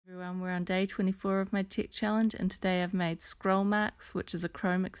We're on day 24 of my tech challenge, and today I've made Scrollmarks, which is a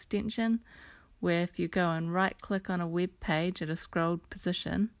Chrome extension where if you go and right click on a web page at a scrolled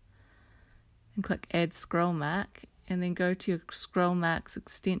position and click add scrollmark and then go to your Scrollmarks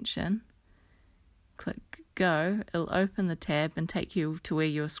extension, click go, it'll open the tab and take you to where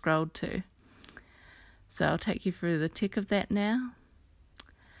you're scrolled to. So I'll take you through the tech of that now.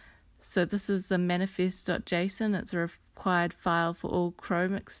 So this is the manifest.json. It's a required file for all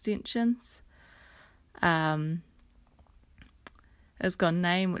Chrome extensions. It's got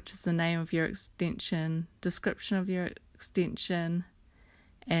name, which is the name of your extension, description of your extension,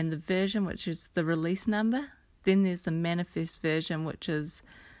 and the version, which is the release number. Then there's the manifest version, which is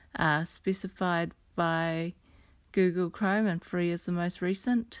specified by Google Chrome, and free is the most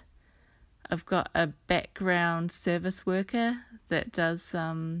recent. I've got a background service worker that does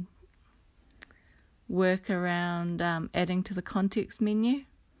work around adding to the context menu.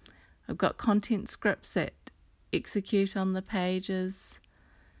 I've got content scripts that execute on the pages.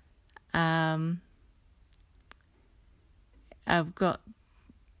 I've got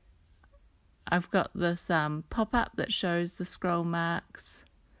this pop-up that shows the scroll marks,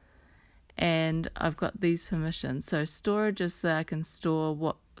 and I've got these permissions. So storage is so that I can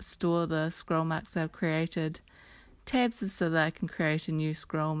store the scroll marks that I've created. Tabs is so that I can create a new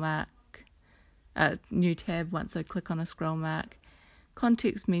scroll mark. New tab once I click on a scroll mark.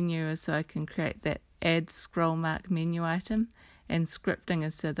 Context menu is so I can create that add scroll mark menu item, and scripting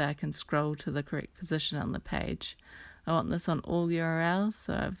is so that I can scroll to the correct position on the page. I want this on all URLs,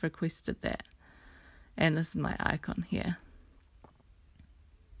 so I've requested that. And this is my icon here.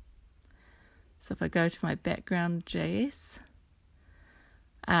 So if I go to my background.js,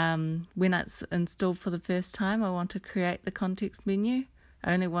 when it's installed for the first time, I want to create the context menu.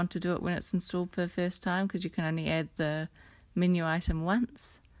 I only want to do it when it's installed for the first time because you can only add the menu item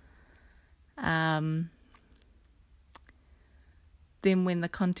once. Then when the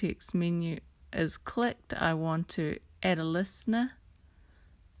context menu is clicked, I want to add a listener.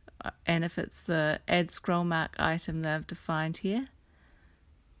 And if it's the add scroll mark item that I've defined here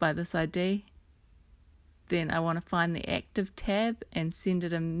by this ID, then I want to find the active tab and send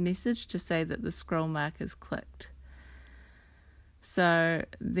it a message to say that the scroll mark is clicked. So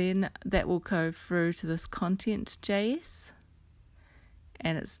then that will go through to this content.js,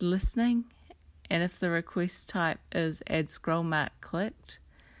 and it's listening. And if the request type is add scroll mark clicked,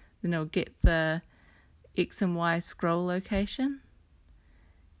 then it'll get the X and Y scroll location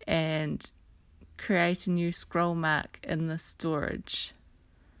and create a new scroll mark in the storage.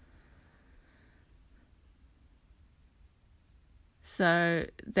 So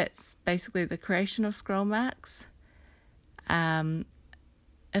that's basically the creation of scroll marks.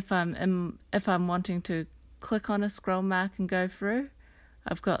 If I'm wanting to click on a scroll mark and go through,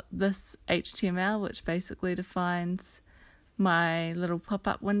 I've got this HTML which basically defines my little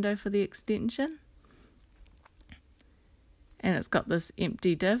pop-up window for the extension, and it's got this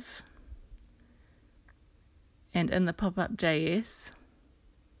empty div. And in the pop-up.js,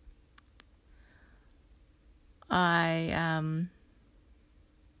 I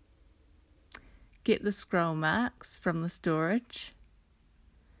get the scroll marks from the storage,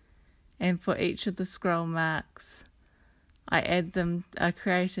 and for each of the scroll marks I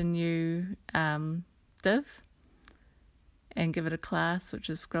create a new div and give it a class which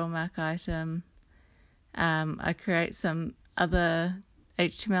is scroll mark item. I create some other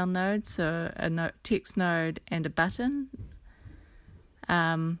HTML nodes, so a text node and a button.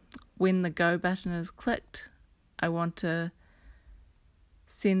 When the go button is clicked, I want to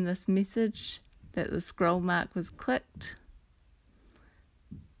send this message that the scroll mark was clicked.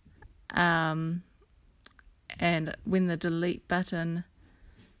 And when the delete button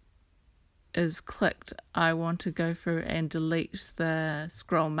is clicked, I want to go through and delete the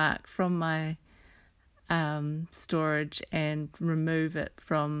scroll mark from my storage and remove the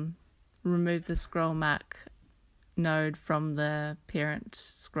scroll mark node from the parent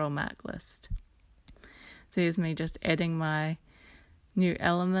scroll mark list. So here's me just adding my new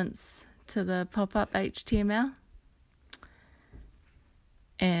elements to the pop-up HTML.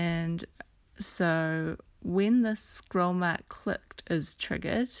 And so when the scroll mark clicked is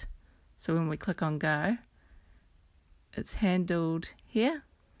triggered, so when we click on go, it's handled here.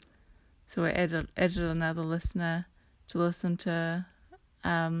 So we added another listener to listen to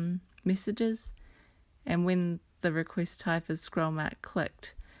messages, and when the request type is scroll mark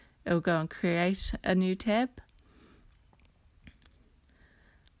clicked, it'll go and create a new tab.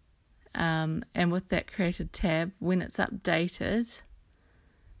 And with that created tab, when it's updated,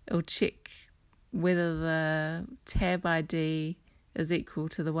 it'll check whether the tab ID is equal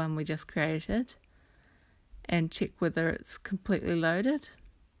to the one we just created, and check whether it's completely loaded,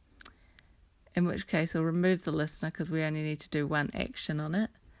 in which case I'll remove the listener because we only need to do one action on it,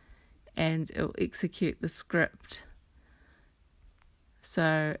 and it'll execute the script.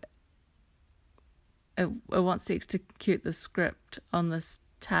 So it wants to execute the script on this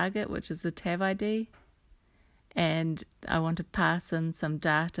target, which is the tab ID, and I want to pass in some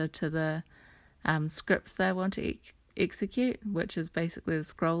data to the script that I want to execute, which is basically the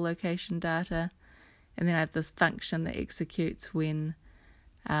scroll location data, and then I have this function that executes when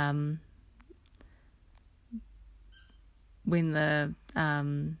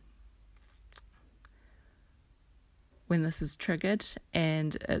this is triggered,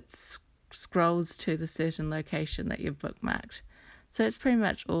 and it scrolls to the certain location that you've bookmarked. So it's pretty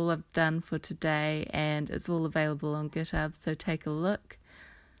much all I've done for today, and it's all available on GitHub, so take a look.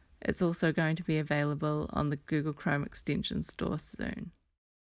 It's also going to be available on the Google Chrome extension store soon.